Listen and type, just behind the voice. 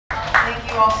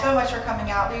you all so much for coming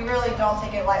out. We really don't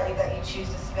take it lightly that you choose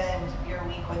to spend your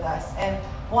week with us. And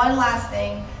one last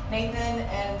thing, Nathan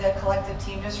and the collective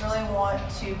team just really want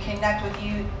to connect with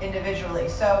you individually.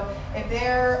 So if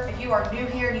you are new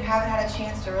here and you haven't had a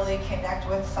chance to really connect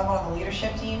with someone on the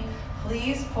leadership team,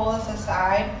 please pull us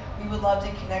aside. We would love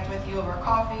to connect with you over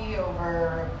coffee,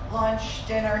 over lunch,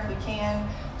 dinner if we can.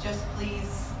 Just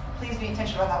please be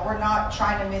intentional about that. We're not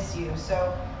trying to miss you.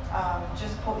 So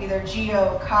just pull either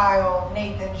Gio, Kyle,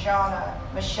 Nathan, Jonna,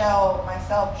 Michelle,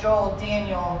 myself, Joel,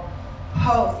 Daniel,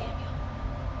 Hope,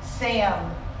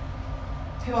 Sam.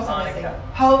 Who else am I missing?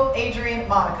 Hope, Adrian,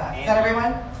 Monica. Is that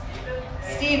everyone?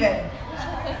 Steven.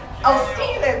 Oh,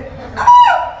 Steven.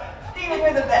 Oh! Steven,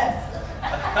 you're the best.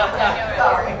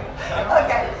 Sorry.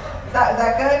 Okay. Is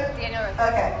that good? Daniel.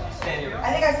 Okay.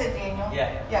 I think I said Daniel.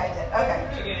 Yeah. Yeah, I did. Okay.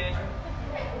 Did you get Andrew?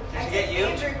 Did you get you?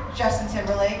 Andrew, Justin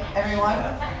Timberlake, everyone.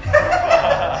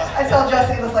 I told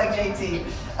Justin he looks like JT.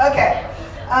 Okay.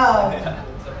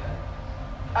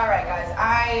 All right, guys.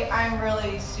 I'm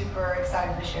really super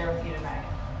excited to share with you tonight.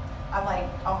 I'm like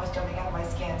almost jumping out of my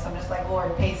skin, so I'm just like,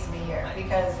 Lord, pace me here,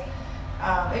 because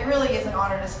it really is an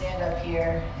honor to stand up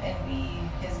here and be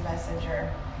his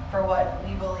messenger for what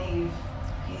we believe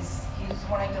he's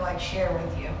wanting to like share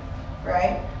with you,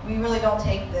 right? We really don't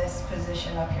take this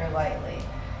position up here lightly.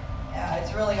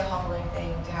 It's really a humbling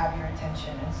thing to have your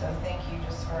attention, and so thank you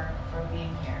just for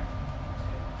being here.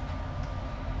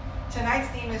 Tonight's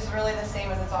theme is really the same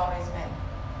as it's always been.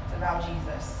 It's about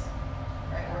Jesus,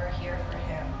 right? We're here for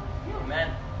him.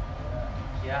 Amen.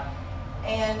 Yeah.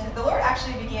 And the Lord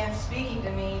actually began speaking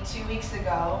to me 2 weeks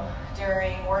ago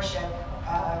during worship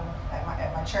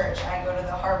at my church. I go to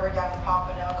the harbor down in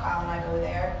Pompano. Kyle and I go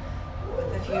there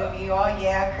with a few of you all.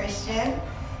 Yeah, Christian.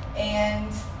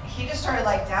 And he just started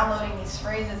like downloading these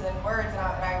phrases and words, and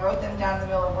I wrote them down in the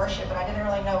middle of worship, and I didn't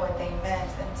really know what they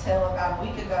meant until about a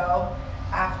week ago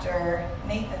after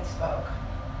Nathan spoke.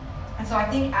 And so I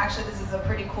think actually this is a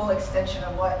pretty cool extension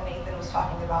of what Nathan was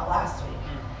talking about last week.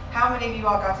 How many of you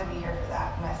all got to be here for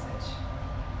that message?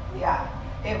 Yeah,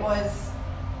 it was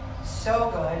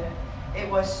so good. It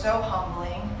was so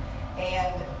humbling.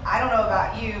 And I don't know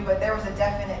about you, but there was a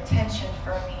definite tension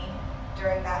for me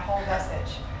during that whole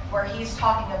message, where he's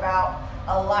talking about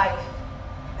a life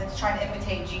that's trying to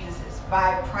imitate Jesus's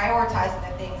by prioritizing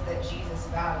the things that Jesus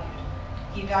valued.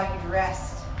 He valued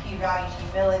rest. He valued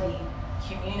humility,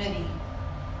 community,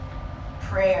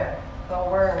 prayer, the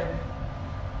word,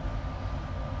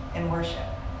 and worship.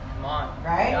 Come on.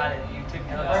 Right? You got it. You took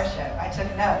notes. Worship. I took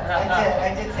notes.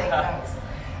 I did take notes.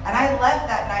 And I left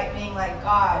that night being like,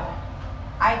 God,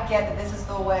 I get that this is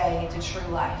the way to true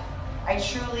life. I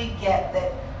truly get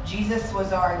that Jesus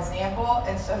was our example,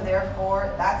 and so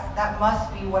therefore that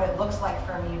must be what it looks like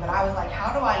for me. But I was like,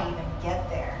 how do I even get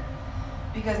there?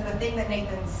 Because the thing that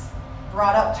Nathan's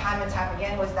brought up time and time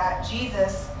again was that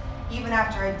Jesus, even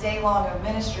after a day long of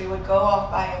ministry, would go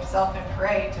off by himself and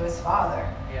pray to his Father.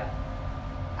 Yeah.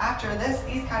 After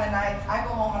these kind of nights, I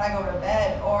go home and I go to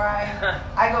bed, or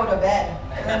I go to bed.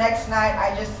 And the next night,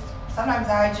 sometimes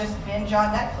I just binge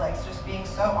on Netflix, just being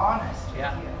so honest with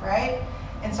you, right?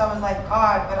 And so I was like,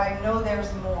 God, but I know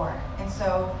there's more. And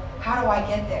so how do I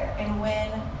get there? And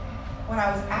when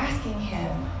I was asking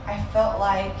him, I felt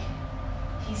like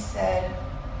he said,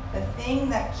 the thing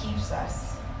that keeps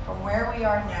us from where we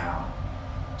are now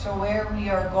to where we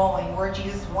are going, where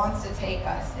Jesus wants to take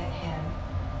us in him,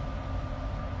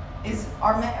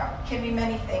 can be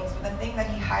many things, but the thing that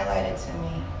he highlighted to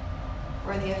me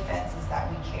were the offenses that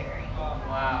we carry.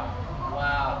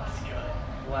 Wow. That's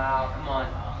good. Wow. Come on.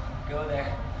 Go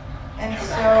there. And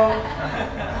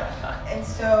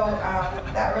so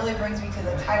that really brings me to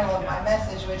the title of my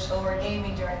message, which the Lord gave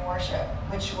me during worship,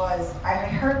 which was, I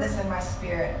heard this in my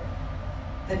spirit: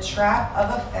 the trap of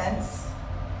offense,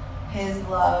 his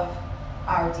love,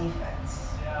 our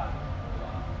defense. Yeah.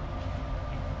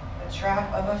 The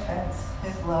trap of offense,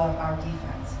 his love, our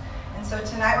defense. And so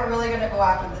tonight we're really going to go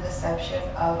after the deception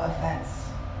of offense,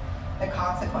 the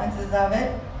consequences of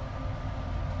it,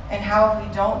 and how if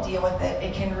we don't deal with it,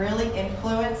 it can really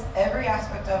influence every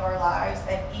aspect of our lives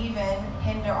and even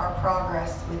hinder our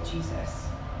progress with Jesus.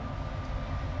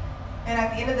 And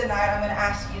at the end of the night, I'm going to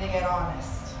ask you to get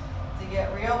honest, to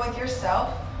get real with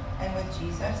yourself and with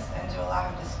Jesus, and to allow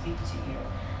him to speak to you.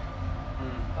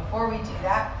 Before we do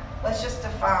that, let's just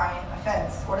define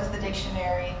offense. What does the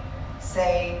dictionary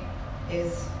say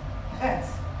is offense?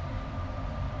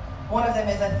 One of them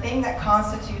is a thing that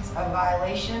constitutes a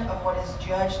violation of what is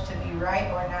judged to be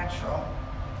right or natural.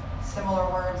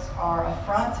 Similar words are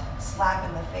affront, slap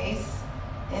in the face,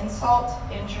 insult,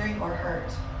 injury, or hurt.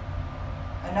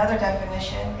 Another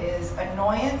definition is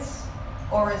annoyance,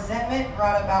 or resentment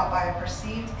brought about by a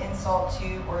perceived insult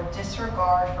to or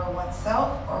disregard for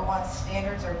oneself or one's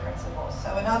standards or principles.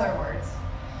 So in other words,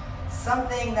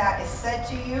 something that is said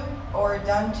to you or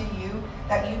done to you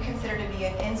that you consider to be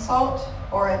an insult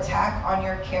or attack on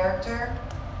your character,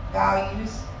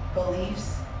 values,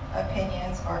 beliefs,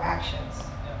 opinions, or actions.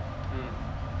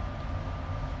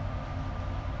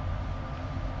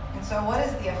 And so what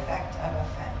is the effect of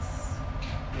offense?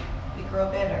 We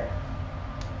grow bitter.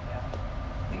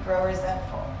 We grow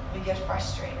resentful. We get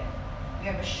frustrated. We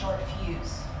have a short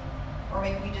fuse. Or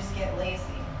maybe we just get lazy,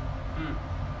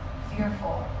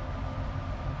 fearful,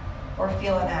 or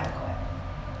feel inadequate.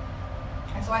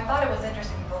 And so I thought it was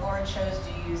interesting that the Lord chose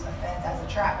to use offense as a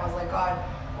trap. I was like, God,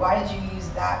 why did you use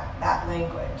that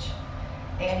language?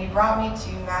 And he brought me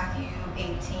to Matthew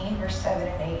 18, verse 7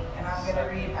 and 8. And I'm going to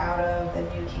read out of the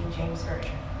New King James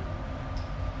Version.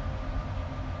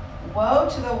 Woe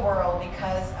to the world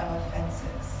because of offenses.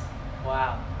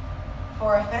 Wow.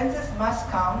 For offenses must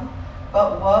come,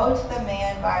 but woe to the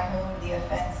man by whom the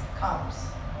offense comes.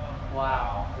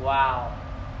 Wow. Wow.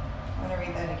 I'm going to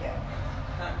read that again.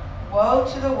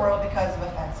 Woe to the world because of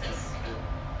offenses.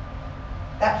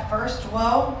 That first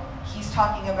woe, he's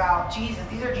talking about Jesus.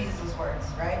 These are Jesus' words,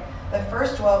 right? The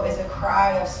first woe is a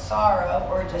cry of sorrow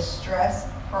or distress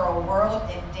for a world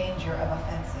in danger of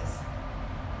offenses,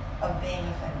 of being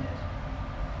offended.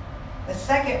 The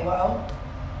second woe,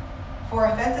 for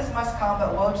offenses must come,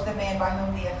 but woe to the man by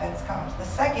whom the offense comes. The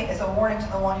second is a warning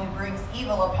to the one who brings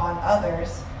evil upon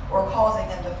others or causing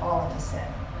them to fall into sin.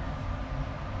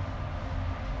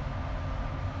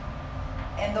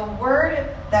 And the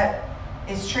word that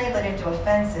is translated to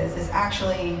offenses is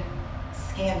actually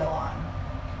scandalon.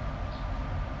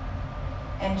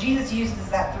 And Jesus uses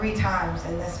that 3 times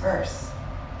in this verse.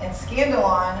 And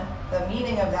scandalon, the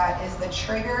meaning of that is the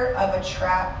trigger of a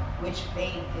trap which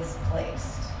bait is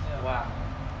placed. Yeah. Wow.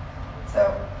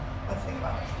 So let's think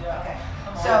about this. Yeah. Okay.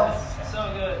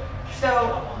 So good. So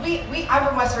I'm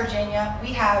from West Virginia. We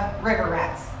have river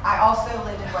rats. I also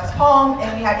lived in West Palm,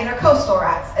 and we had intercoastal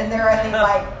rats, and they're I think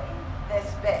like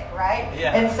this big, right?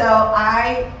 Yeah. And so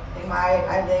I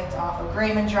lived off of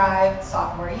Grayman Drive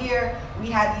sophomore year.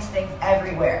 We had these things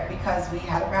everywhere because we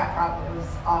had a rat problem. It was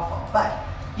awful. But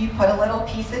you put a little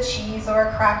piece of cheese or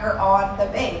a cracker on the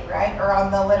bait, right? Or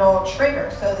on the little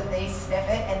trigger so that they sniff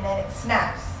it and then it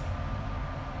snaps.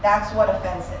 That's what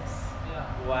offense is. Yeah.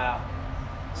 Wow.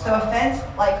 So offense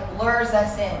like lures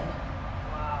us in.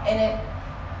 Wow.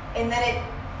 And then it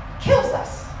kills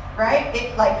us, right?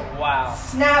 It like Wow.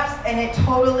 snaps and it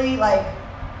totally like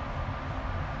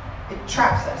it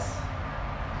traps us,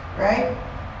 right?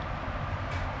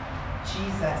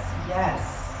 Jesus,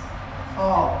 yes.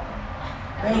 Fall.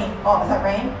 Rain. Oh, is that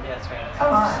rain? Yeah, that's right.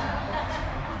 Come on.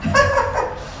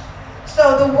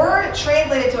 So the word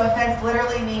translated to offense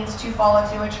literally means to fall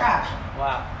into a trap.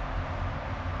 Wow.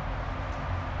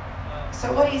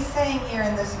 So what he's saying here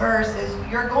in this verse is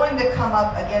you're going to come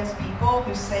up against people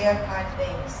who say unkind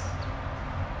things,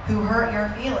 who hurt your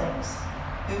feelings,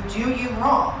 who do you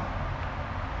wrong.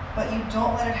 But you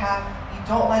don't let it have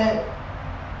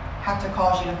to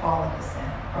cause you to fall into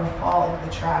sin or fall into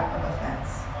the trap of offense.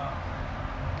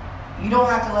 You don't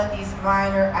have to let these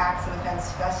minor acts of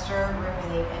offense fester,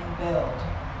 ruminate, and build.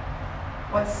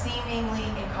 What's seemingly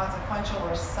inconsequential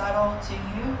or subtle to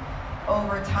you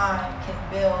over time can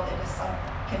build into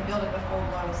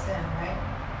full-blown sin, right?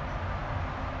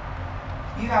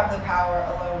 You have the power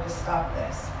alone to stop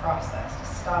this process, to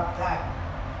stop that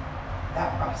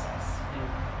process.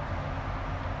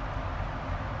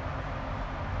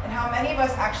 And how many of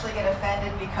us actually get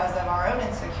offended because of our own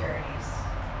insecurities,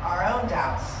 our own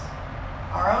doubts,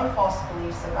 our own false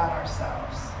beliefs about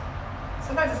ourselves.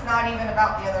 Sometimes it's not even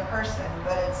about the other person,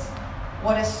 but it's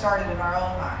what is started in our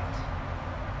own mind.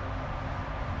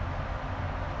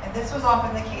 And this was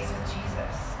often the case with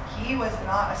Jesus. He was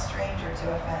not a stranger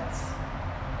to offense.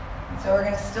 And so we're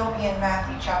going to still be in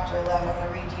Matthew chapter 11. I'm going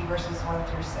to read to you verses 1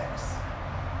 through 6.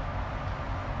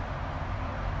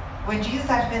 When Jesus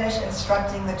had finished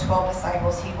instructing the 12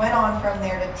 disciples, he went on from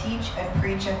there to teach and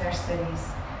preach in their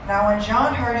cities. Now when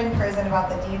John heard in prison about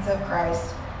the deeds of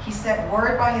Christ, he sent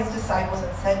word by his disciples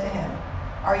and said to him,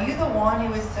 "Are you the one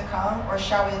who is to come, or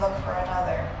shall we look for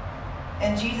another?"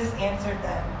 And Jesus answered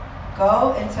them,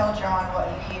 "Go and tell John what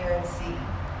you hear and see.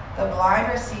 The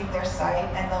blind receive their sight,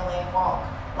 and the lame walk.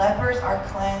 Lepers are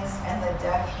cleansed, and the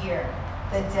deaf hear.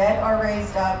 The dead are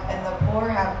raised up, and the poor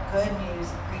have good news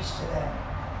preached to them."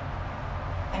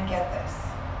 And get this,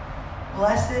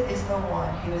 blessed is the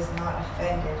one who is not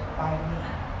offended by me.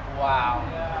 Wow.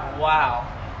 Yeah. Wow.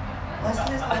 Blessed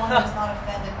is the one who is not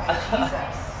offended by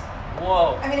Jesus.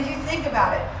 Whoa. I mean, if you think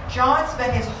about it, John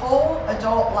spent his whole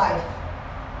adult life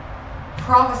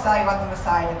prophesying about the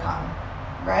Messiah to come,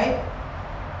 right?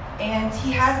 And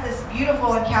he has this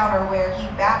beautiful encounter where he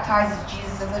baptizes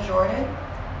Jesus in the Jordan,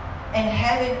 and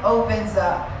heaven opens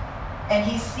up, and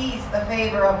he sees the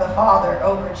favor of the Father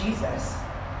over Jesus.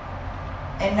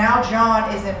 And now John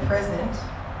is imprisoned.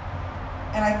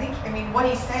 And I mean, what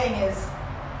he's saying is,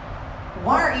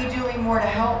 why aren't you doing more to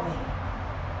help me?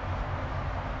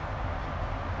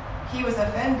 He was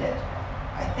offended,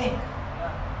 I think.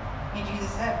 And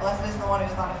Jesus said, blessed is the one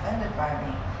who's not offended by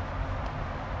me.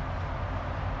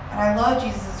 And I love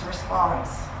Jesus' response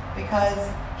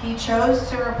because he chose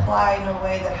to reply in a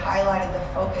way that highlighted the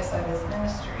focus of his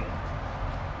ministry: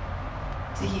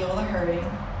 to heal the hurting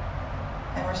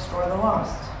and restore the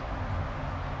lost.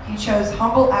 He chose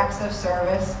humble acts of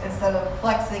service instead of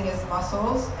flexing his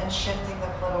muscles and shifting the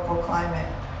political climate,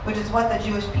 which is what the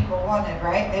Jewish people wanted,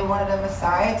 right? They wanted a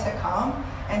Messiah to come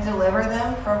and deliver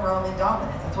them from Roman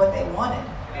dominance. That's what they wanted.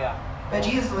 Yeah. But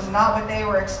Jesus was not what they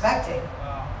were expecting.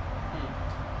 Wow.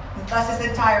 Thus his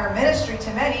entire ministry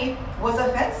to many was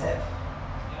offensive.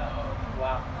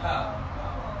 Wow.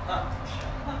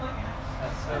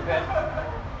 That's so good.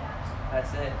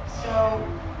 That's it. So,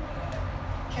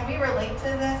 can we relate to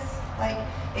this? Like,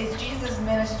 is Jesus'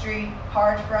 ministry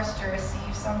hard for us to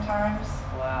receive sometimes?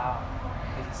 Wow.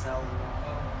 It's so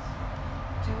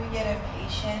Do we get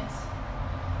impatient?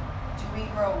 Do we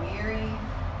grow weary,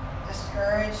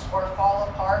 discouraged, or fall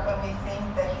apart when we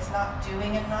think that he's not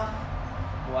doing enough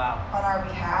wow. on our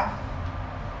behalf?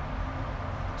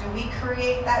 Do we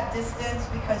create that distance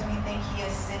because we think he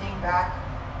is sitting back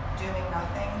doing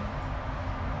nothing?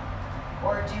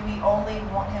 Or do we only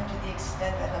want him to the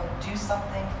extent that he'll do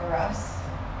something for us?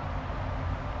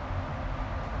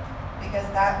 Because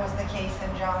that was the case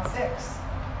in John 6.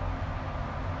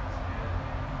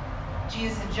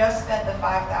 Jesus had just fed the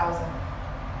 5,000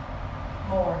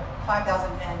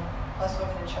 men, plus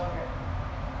women and children.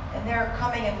 And they're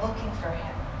coming and looking for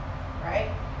him,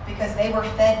 right? Because they were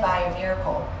fed by a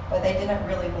miracle, but they didn't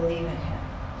really believe in him.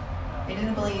 They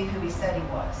didn't believe who he said he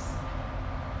was.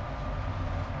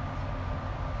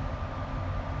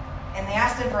 And they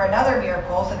asked him for another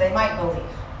miracle so they might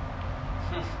believe.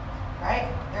 Right?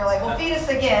 They're like, well, feed us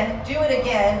again, do it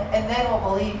again, and then we'll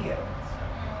believe you.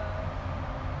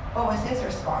 What was his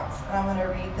response? And I'm going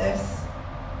to read this.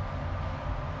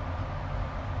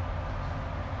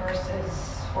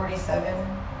 Verses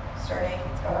 47, starting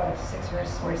 6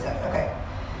 verse 47. Okay.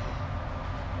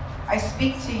 I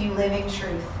speak to you living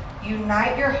truth.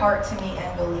 Unite your heart to me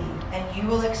and believe, and you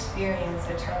will experience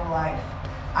eternal life.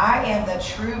 I am the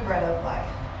true bread of life.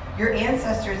 Your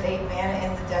ancestors ate manna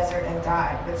in the desert and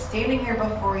died, but standing here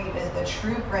before you is the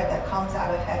true bread that comes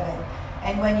out of heaven.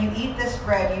 And when you eat this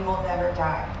bread, you will never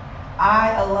die.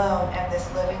 I alone am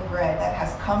this living bread that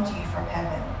has come to you from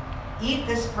heaven. Eat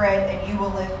this bread and you will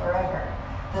live forever.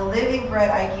 The living bread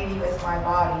I give you is my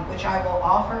body, which I will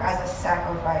offer as a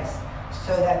sacrifice,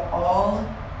 so that all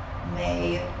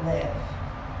may live.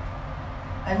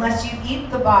 Unless you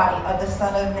eat the body of the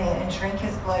Son of Man and drink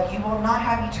his blood, you will not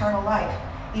have eternal life.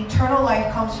 Eternal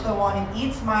life comes to the one who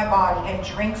eats my body and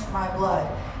drinks my blood,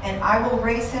 and I will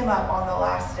raise him up on the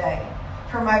last day.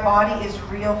 For my body is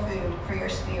real food for your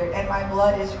spirit, and my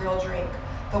blood is real drink.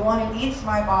 The one who eats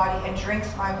my body and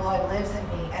drinks my blood lives in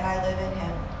me, and I live in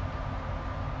him.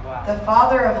 Wow. The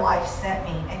Father of life sent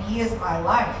me, and he is my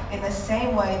life. In the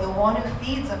same way, the one who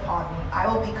feeds upon me, I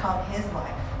will become his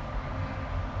life.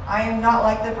 I am not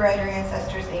like the bread your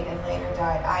ancestors ate and later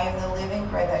died. I am the living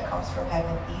bread that comes from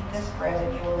heaven. Eat this bread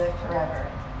and you will live forever.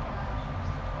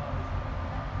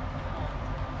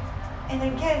 And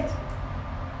again,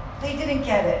 they didn't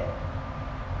get it,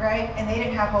 right? And they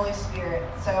didn't have Holy Spirit.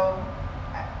 So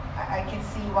I can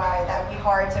see why that would be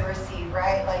hard to receive,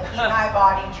 right? Like, eat my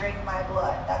body, drink my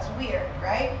blood. That's weird,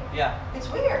 right? Yeah.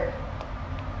 It's weird.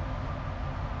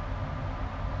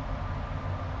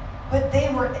 But they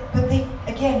were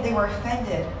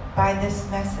offended by this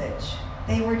message.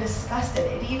 They were disgusted.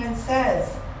 It even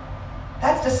says,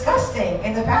 that's disgusting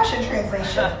in the Passion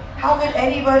Translation. How could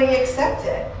anybody accept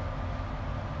it?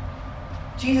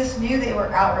 Jesus knew they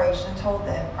were outraged and told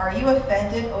them, are you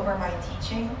offended over my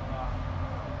teaching?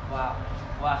 Wow.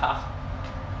 Wow.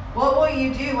 What will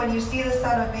you do when you see the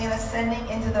Son of Man ascending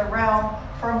into the realm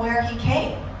from where he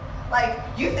came? Like,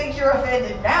 you think you're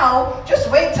offended now?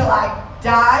 Just wait till I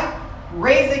die,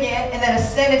 raise again, and then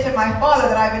ascend into my Father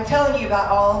that I've been telling you about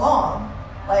all along.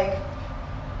 Like,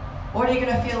 what are you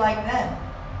going to feel like then?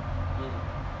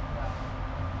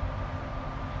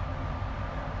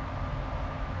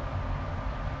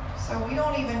 So we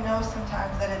don't even know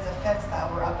sometimes that it's offense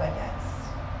that we're up against.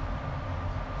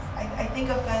 I think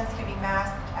offense can be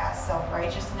masked as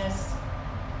self-righteousness,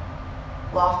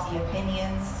 lofty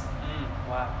opinions,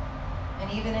 Wow.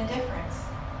 and even indifference.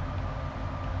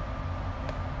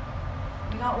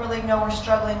 We don't really know we're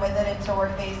struggling with it until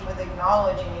we're faced with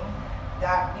acknowledging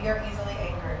that we are easily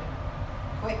angered,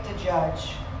 quick to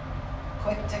judge,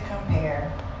 quick to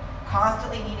compare,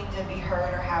 constantly needing to be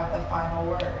heard or have the final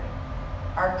word.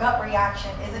 Our gut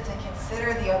reaction isn't to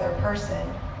consider the other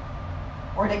person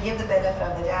or to give the benefit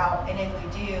of the doubt, and if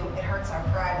we do, it hurts our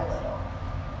pride a little,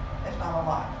 if not a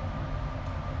lot.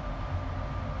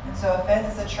 And so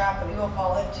offense is a trap that we will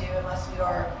fall into unless we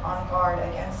are on guard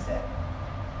against it.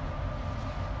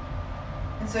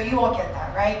 And so you all get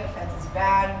that, right? Offense is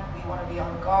bad. We want to be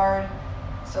on guard.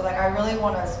 So I really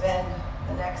want to spend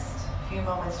the next few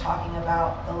moments talking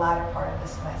about the latter part of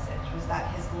this message, was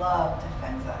that his love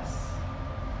defends us.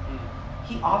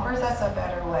 He offers us a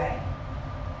better way,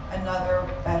 another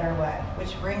better way,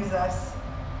 which brings us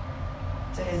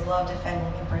to his love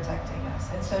defending and protecting us.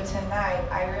 And so tonight,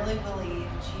 I really believe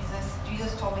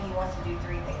Jesus told me he wants to do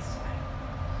three things tonight.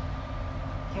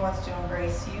 He wants to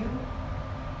embrace you,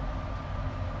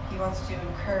 he wants to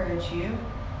encourage you,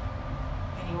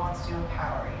 and he wants to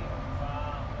empower you.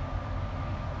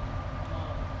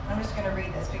 I'm just going to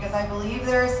read this because I believe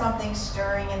there is something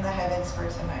stirring in the heavens for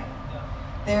tonight.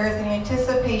 There is an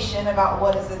anticipation about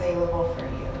what is available for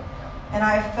you. And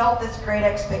I have felt this great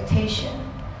expectation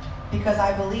because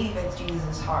I believe it's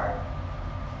Jesus' heart.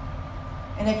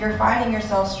 And if you're finding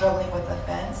yourself struggling with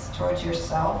offense towards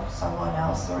yourself, someone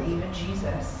else, or even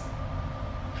Jesus,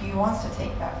 he wants to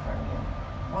take that from you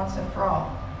once and for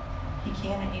all. He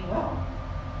can and he will.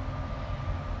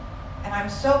 And I'm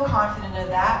so confident of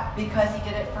that because he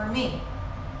did it for me.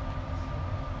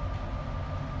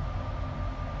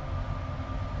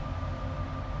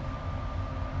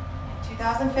 In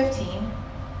 2015,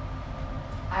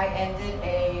 I ended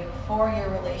a 4-year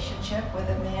relationship with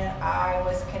a man I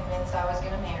was convinced I was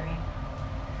going to marry.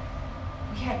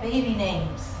 We had baby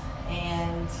names,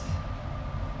 and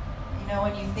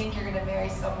when you think you're going to marry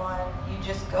someone, you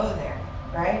just go there,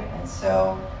 right? And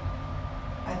so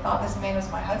I thought this man was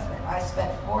my husband. I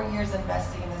spent 4 years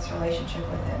investing in this relationship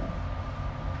with him.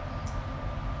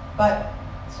 But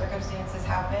circumstances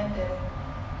happened, and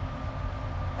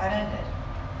that ended.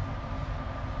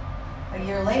 A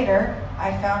year later,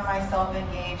 I found myself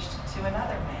engaged to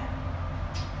another man.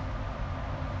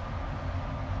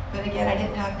 But again, I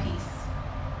didn't have peace.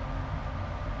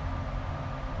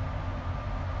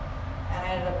 And I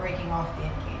ended up breaking off the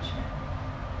engagement.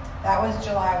 That was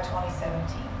July of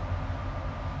 2017.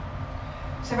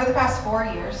 So for the past 4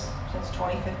 years, since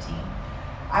 2015,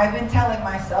 I've been telling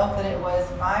myself that it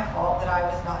was my fault that I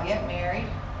was not yet married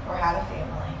or had a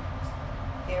family.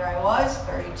 Here I was,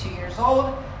 32 years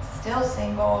old, still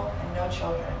single, and no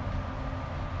children.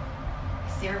 I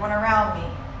see everyone around me.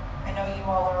 I know you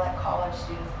all are like college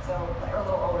students, so or a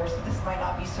little older, so this might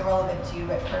not be so relevant to you,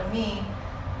 but for me,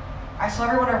 I saw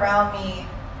everyone around me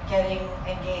getting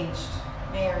engaged,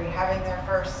 married, having their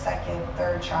first, second,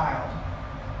 third child.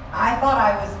 I thought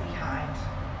I was behind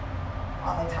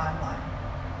on the timeline.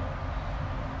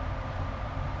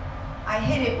 I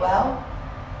hid it well,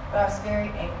 but I was very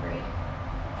angry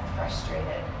and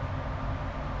frustrated.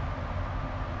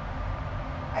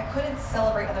 I couldn't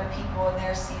celebrate other people in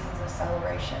their seasons of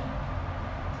celebration.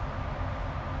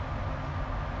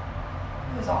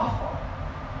 It was awful.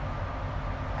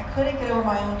 I couldn't get over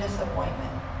my own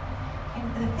disappointment.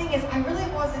 And the thing is, I really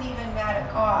wasn't even mad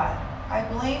at God. I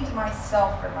blamed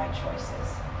myself for my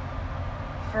choices,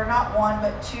 for not one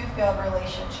but 2 failed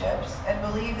relationships, and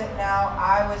believed that now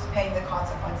I was paying the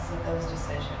consequences of those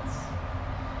decisions.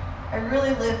 I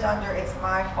really lived under "it's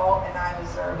my fault and I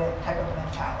deserve it" type of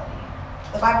mentality.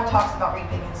 The Bible talks about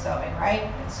reaping and sowing, right?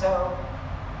 And so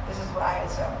this is what I had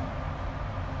sown.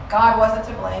 God wasn't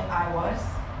to blame, I was.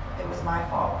 It was my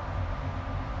fault.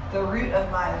 The root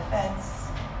of my offense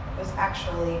was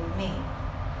actually me.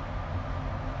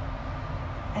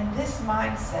 And this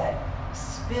mindset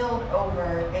spilled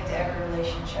over into every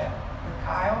relationship with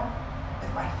Kyle,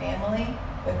 with my family,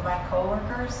 with my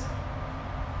coworkers.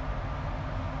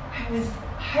 I was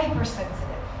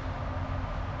hypersensitive,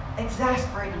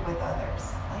 exasperated with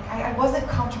others. I wasn't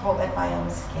comfortable in my own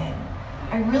skin.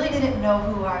 I really didn't know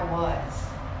who I was.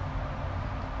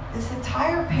 This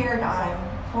entire paradigm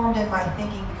formed in my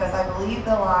thinking because I believed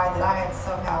the lie that I had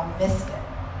somehow missed it.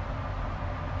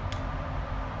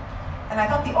 And I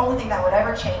thought the only thing that would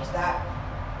ever change that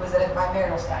was that if my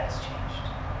marital status changed.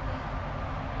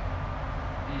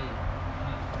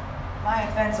 My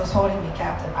offense was holding me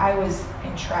captive. I was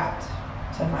entrapped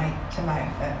to my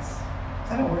offense. Is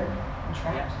that a word?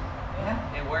 Entrapped? Yeah?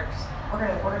 It works. We're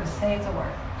gonna say it's a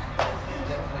word.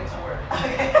 Definitely it's a word.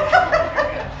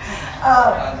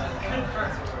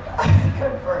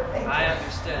 Confirm. Thank you. I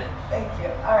understood it. Thank you.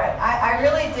 All right. I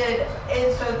really did.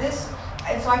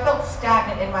 And so I felt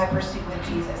stagnant in my pursuit with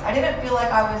Jesus. I didn't feel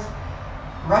like I was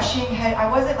rushing ahead. I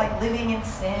wasn't like living in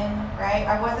sin, right?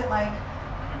 I wasn't like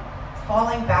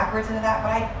falling backwards into that,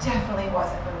 but I definitely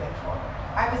wasn't moving forward.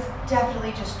 I was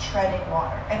definitely just treading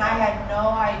water. And I had no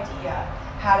idea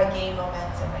how to gain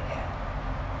momentum again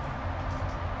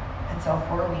until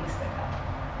 4 weeks ago.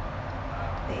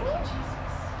 Thank you,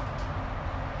 Jesus.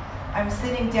 I'm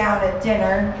sitting down at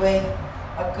dinner with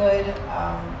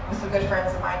some good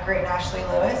friends of mine, Grant and Ashley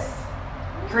Lewis.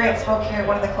 Grant spoke here at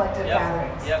one of the collective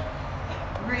gatherings. Yep.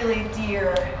 Really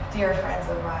dear friends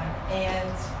of mine.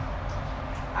 And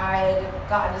I had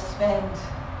gotten to spend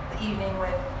the evening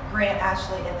with Grant,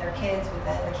 Ashley, and their kids, but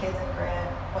then the kids and Grant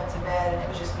went to bed, and it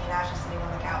was just me and Ashley sitting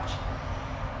on the couch.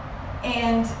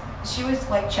 And she was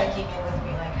like checking in with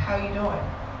me, like, how you doing?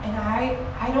 And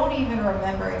I don't even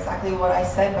remember exactly what I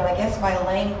said, but I guess my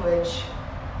language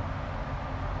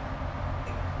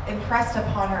impressed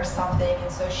upon her something,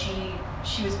 and so she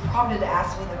was prompted to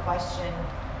ask me the question,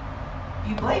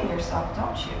 you blame yourself,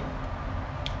 don't you?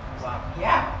 Wow.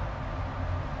 Yeah.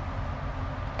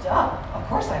 Duh. Of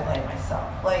course I blame myself.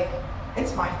 Like,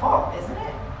 it's my fault, isn't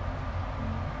it?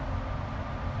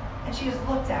 And she just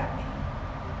looked at me,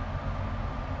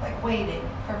 like waiting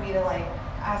for me to like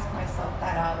ask myself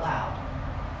that out loud.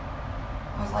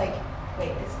 I was like,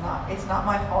 wait, it's not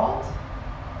my fault?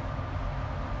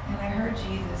 And I heard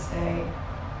Jesus say,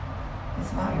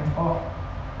 it's not your fault.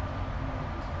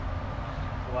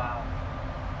 Wow.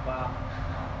 Wow.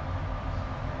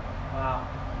 Wow.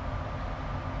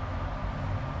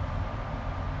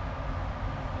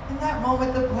 In that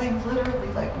moment, the blame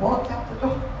literally like walked out the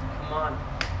door. Come on.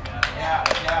 Yeah.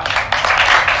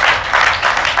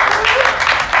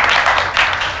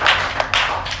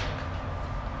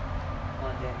 Come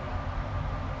on, Danielle.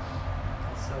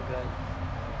 That's so good.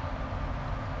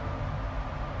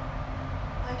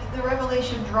 Like the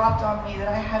revelation dropped on me that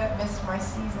I hadn't missed my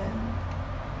season.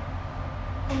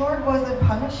 The Lord wasn't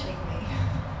punishing me.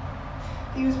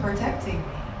 He was protecting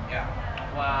me. Yeah.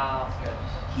 Wow. That's good.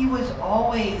 He was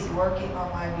always working on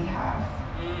my behalf.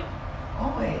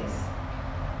 Always.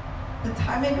 The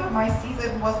timing of my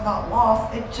season was not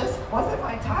lost. It just wasn't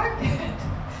my time yet.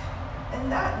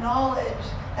 And that knowledge,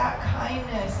 that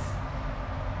kindness,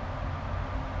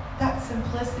 that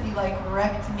simplicity like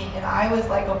wrecked me. And I was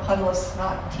like a puddle of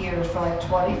snot and tears for like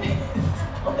 20 minutes.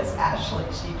 Plus Ashley,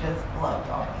 she just loved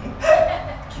on me.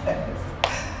 Yes.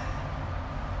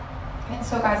 And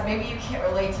so guys, maybe you can't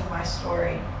relate to my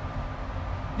story.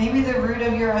 Maybe the root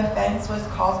of your offense was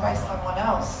caused by someone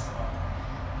else.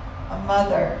 A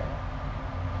mother,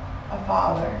 a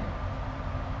father,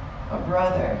 a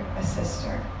brother, a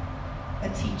sister, a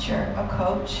teacher, a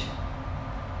coach,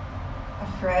 a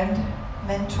friend,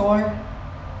 mentor,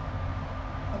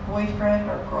 a boyfriend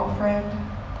or girlfriend,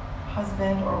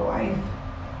 husband or wife.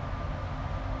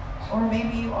 Or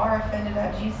maybe you are offended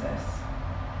at Jesus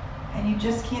and you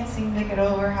just can't seem to get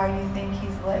over how you think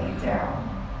he's let you down.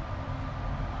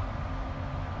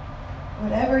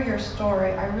 Whatever your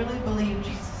story, I really believe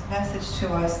Jesus' message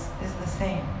to us is the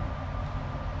same.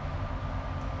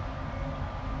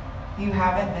 You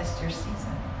haven't missed your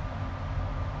season.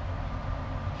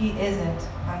 He isn't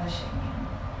punishing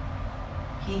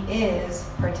you. He is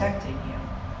protecting you.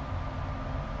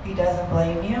 He doesn't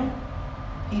blame you.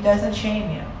 He doesn't shame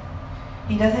you.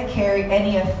 He doesn't carry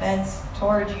any offense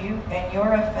toward you, and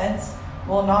your offense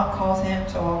will not cause him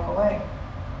to walk away.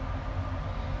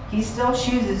 He still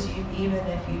chooses you even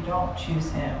if you don't choose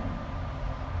him.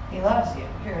 He loves you.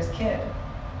 You're his kid.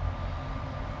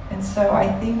 And so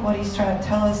I think what he's trying to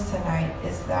tell us tonight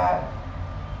is that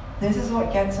this is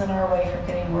what gets in our way from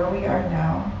getting where we are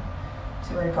now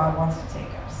to where God wants to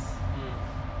take us.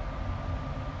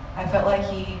 I felt like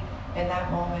he, in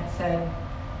that moment, said,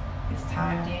 it's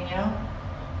time, Danielle.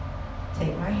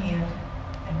 Take my hand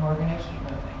and we're going to keep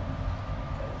moving.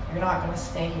 You're not going to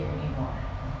stay here anymore.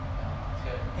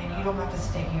 And you don't have to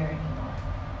stay here anymore.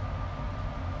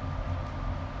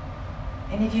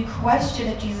 And if you question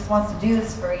if Jesus wants to do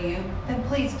this for you, then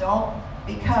please don't,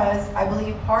 because I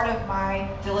believe part of my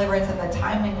deliverance and the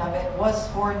timing of it was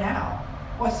for now,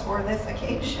 was for this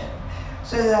occasion,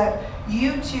 so that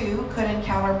you too could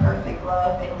encounter perfect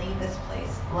love and leave this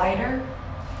place lighter,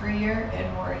 freer,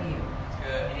 and more you.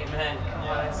 Good. Amen. Come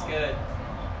on, that's good.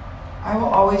 I will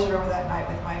always remember that night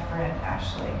with my friend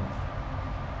Ashley.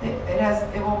 It has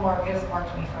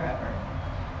marked me forever.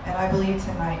 And I believe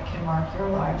tonight can mark your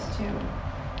lives too.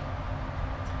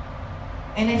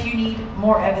 And if you need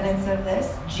more evidence of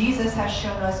this, Jesus has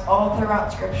shown us all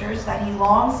throughout scriptures that he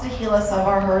longs to heal us of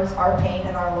our hurts, our pain,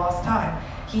 and our lost time.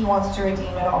 He wants to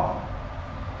redeem it all.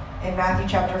 In Matthew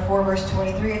chapter 4, verse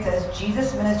 23, it says,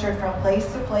 Jesus ministered from place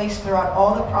to place throughout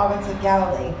all the province of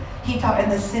Galilee. He taught in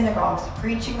the synagogues,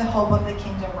 preaching the hope of the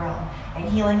kingdom realm, and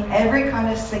healing every kind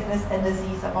of sickness and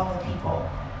disease among the people.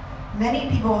 Many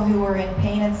people who were in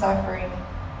pain and suffering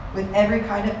with every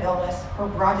kind of illness were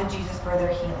brought to Jesus for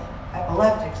their healing.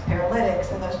 Epileptics,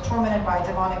 paralytics, and those tormented by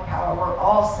demonic power were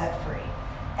all set free.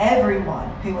 Everyone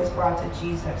who was brought to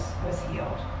Jesus was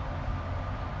healed.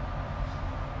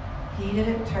 He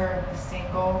didn't turn a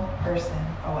single person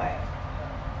away.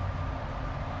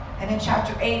 And in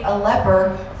chapter 8, a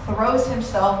leper throws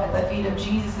himself at the feet of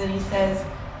Jesus and he says,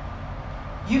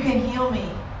 "You can heal me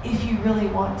if you really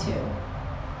want to."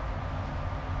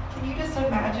 Can you just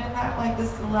imagine that? Like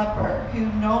this leper who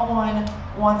no one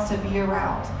wants to be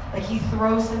around. Like he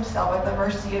throws himself at the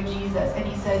mercy of Jesus and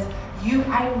he says,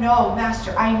 I know,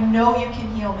 Master, I know you can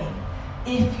heal me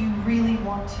if you really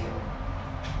want to.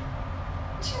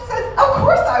 Jesus says, of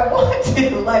course I want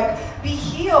to. Like, be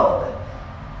healed.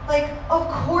 Like, of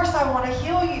course I want to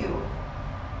heal you.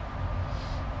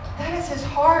 That is his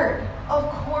heart. Of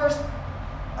course,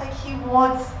 like he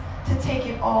wants to take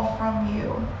it all from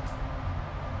you.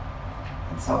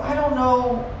 And so I don't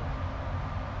know,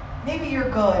 maybe you're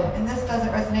good and this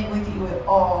doesn't resonate with you at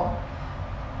all.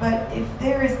 But if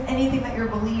there is anything that you're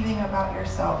believing about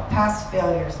yourself, past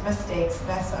failures, mistakes,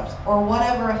 mess-ups, or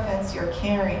whatever offense you're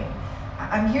carrying,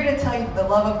 I'm here to tell you that the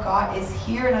love of God is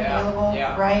here and available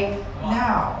right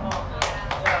now.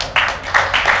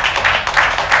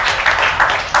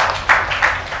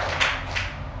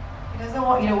 He doesn't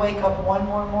want you to wake up one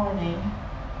more morning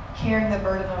carrying the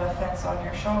burden of offense on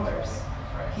your shoulders.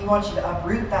 He wants you to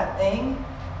uproot that thing,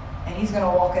 and he's going to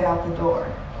walk it out the door.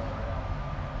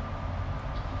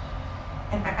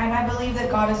 And I believe that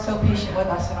God is so patient with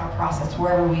us in our process,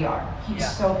 wherever we are. He's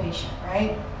so patient,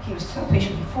 right? He was so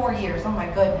patient. 4 years, oh my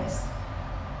goodness.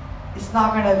 It's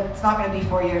not gonna be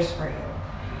 4 years for you,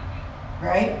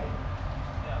 right?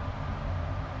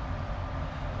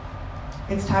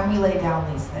 It's time we lay down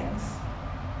these things.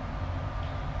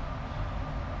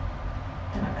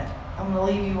 And I'm going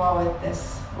to leave you all with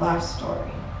this last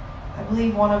story. I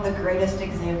believe one of the greatest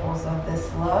examples of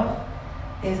this love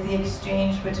is the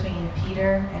exchange between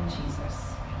Peter and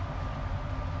Jesus.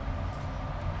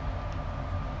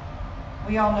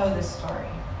 We all know this story.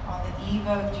 On the eve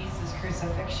of Jesus'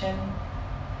 crucifixion,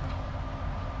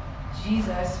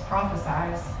 Jesus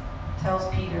prophesies, tells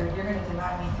Peter, "You're going to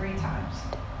deny me 3 times."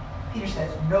 Peter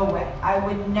says, "No way. I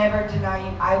would never deny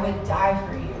you. I would die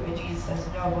for you." And Jesus says,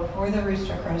 "No, before the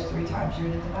rooster crows 3 times, you're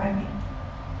going to deny me."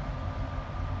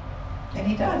 And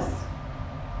he does.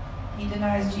 He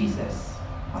denies Jesus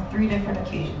on 3 different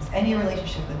occasions, any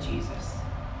relationship with Jesus.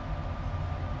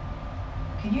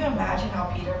 Can you imagine how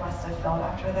Peter must have felt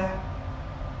after that?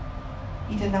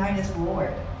 He denied his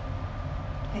Lord,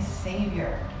 his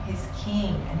Savior, his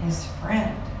King, and his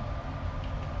friend.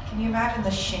 Can you imagine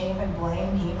the shame and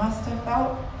blame he must have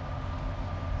felt?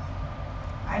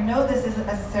 I know this isn't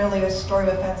necessarily a story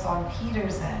of offense on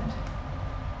Peter's end,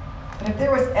 but if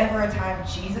there was ever a time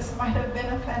Jesus might have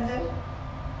been offended,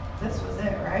 this was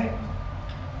it, right?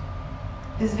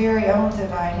 His very own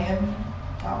denied him,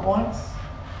 not once,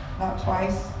 not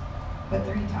twice, but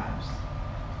 3 times.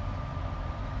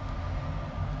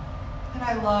 And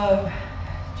I love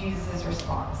Jesus'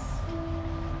 response.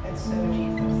 It's so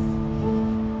Jesus.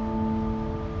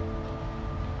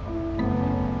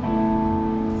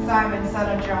 "Simon,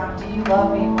 son of John, do you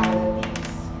love me more than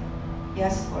these?"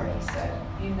 "Yes, Lord," he said.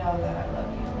 "You know that I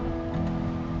love you."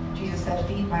 Jesus said,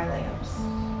 "Feed my lambs."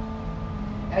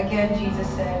 Again, Jesus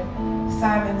said,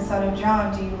 "Simon, son of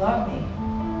John, do you love me?"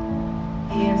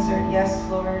 He answered, "Yes,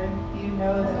 Lord, you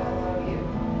know that I love you."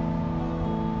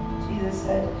 Jesus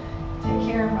said, "Take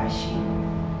care of my sheep."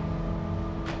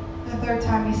 The 3rd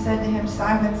time he said to him,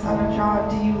 "Simon, son of John,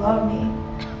 do you love me?"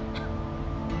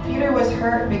 Peter was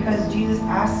hurt because Jesus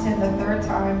asked him the 3rd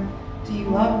time, "Do you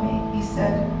love me?" He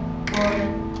said, "Lord,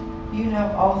 you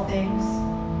know all things.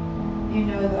 You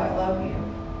know that I love you."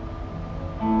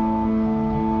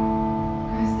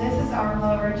 Because this is our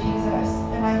lover, Jesus.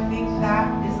 And I think that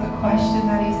is the question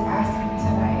that he's asking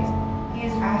tonight. He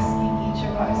is asking each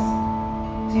of us,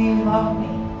 do you love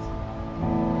me?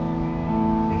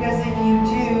 Because if you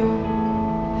do,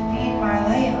 feed my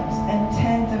lambs and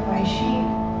tend to my sheep.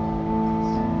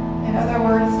 In other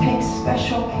words, take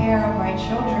special care of my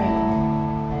children,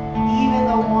 even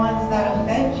the ones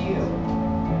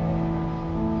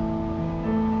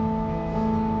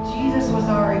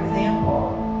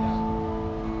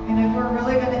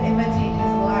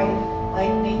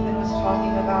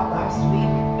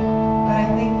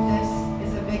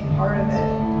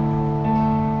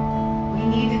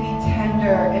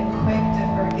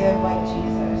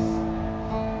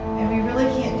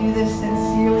do this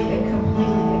sincerely and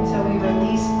completely until we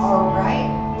release our right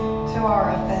to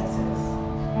our offenses.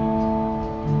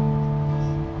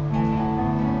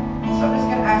 So I'm just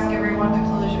going to ask everyone to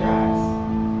close your eyes.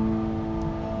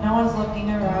 No one's looking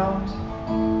around.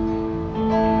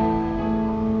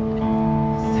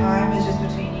 This time is just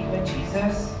between you and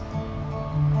Jesus.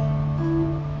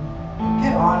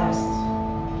 Get honest.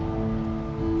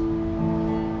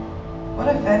 What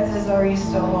offenses are you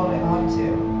still holding on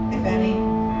to, if any?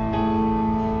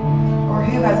 Or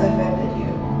who has offended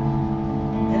you?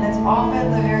 And it's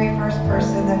often the very first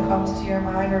person that comes to your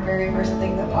mind or very first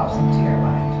thing that pops into your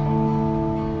mind.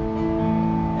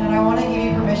 And I want to give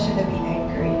you permission to be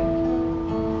angry,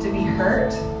 to be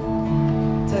hurt,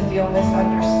 to feel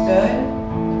misunderstood,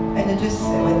 and to just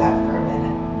sit with that for a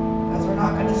minute. Because we're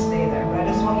not going to stay there, but I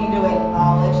just want you to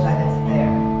acknowledge that it's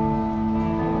there.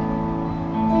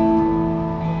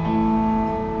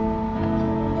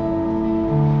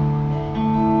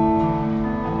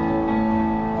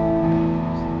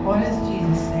 What is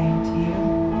Jesus saying to you?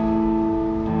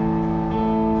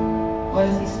 What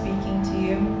is he speaking to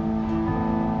you?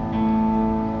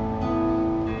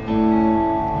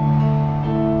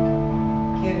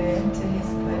 Give in to his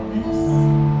goodness.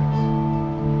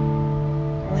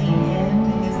 Lean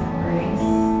into his embrace.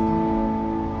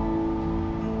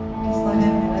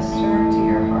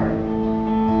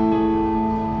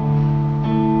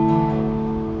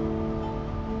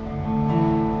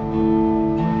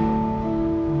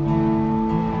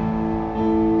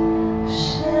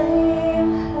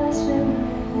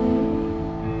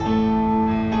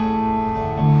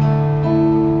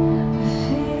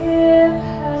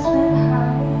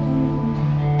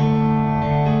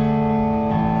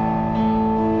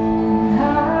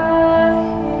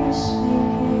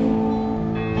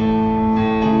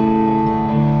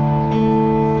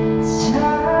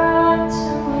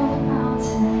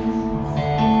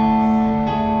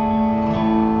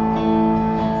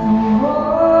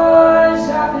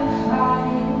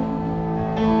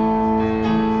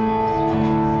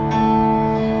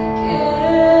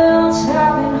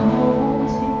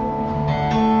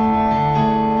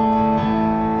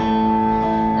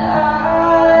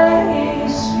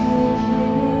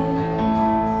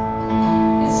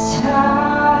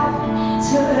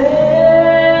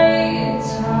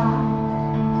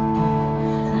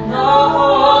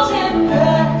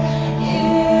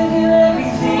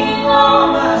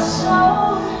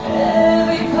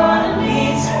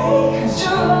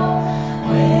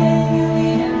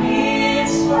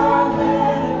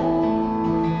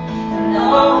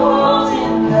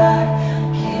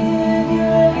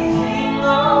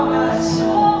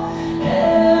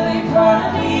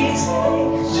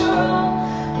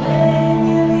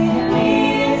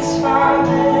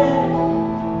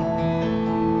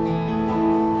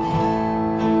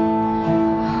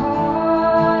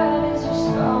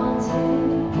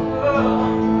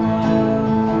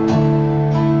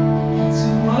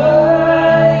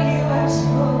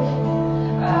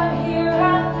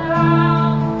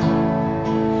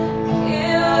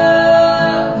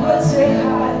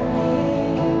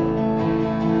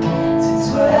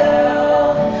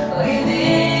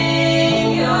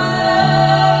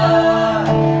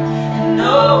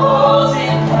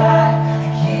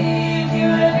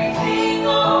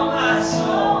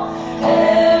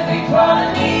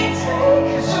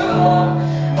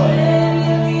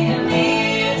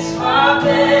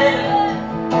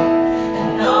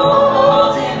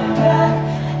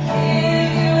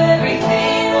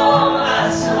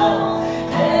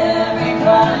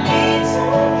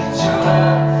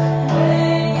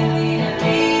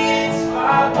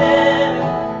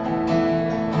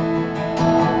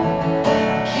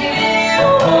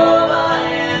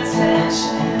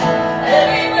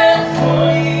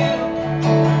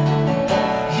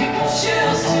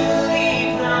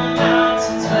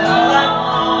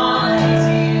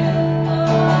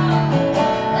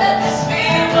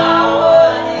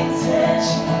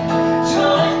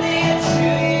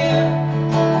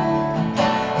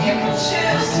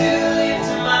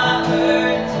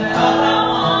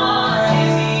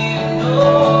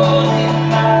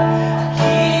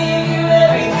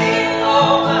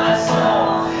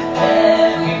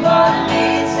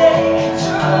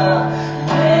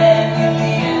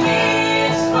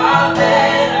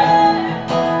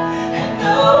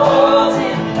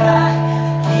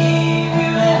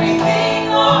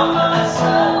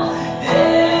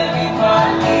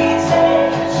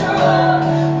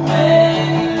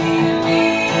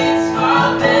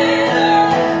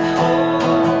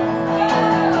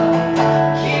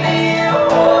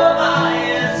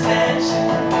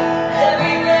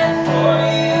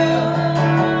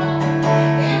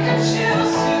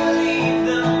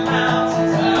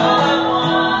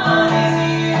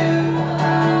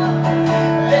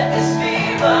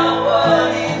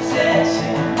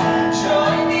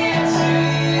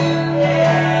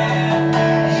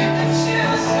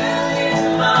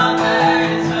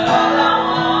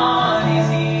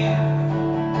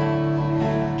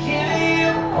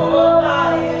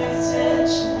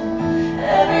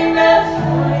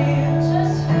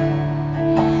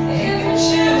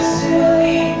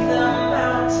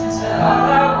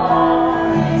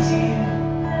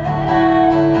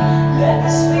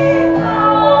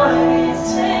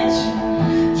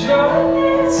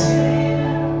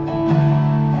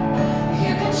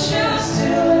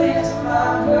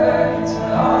 my world.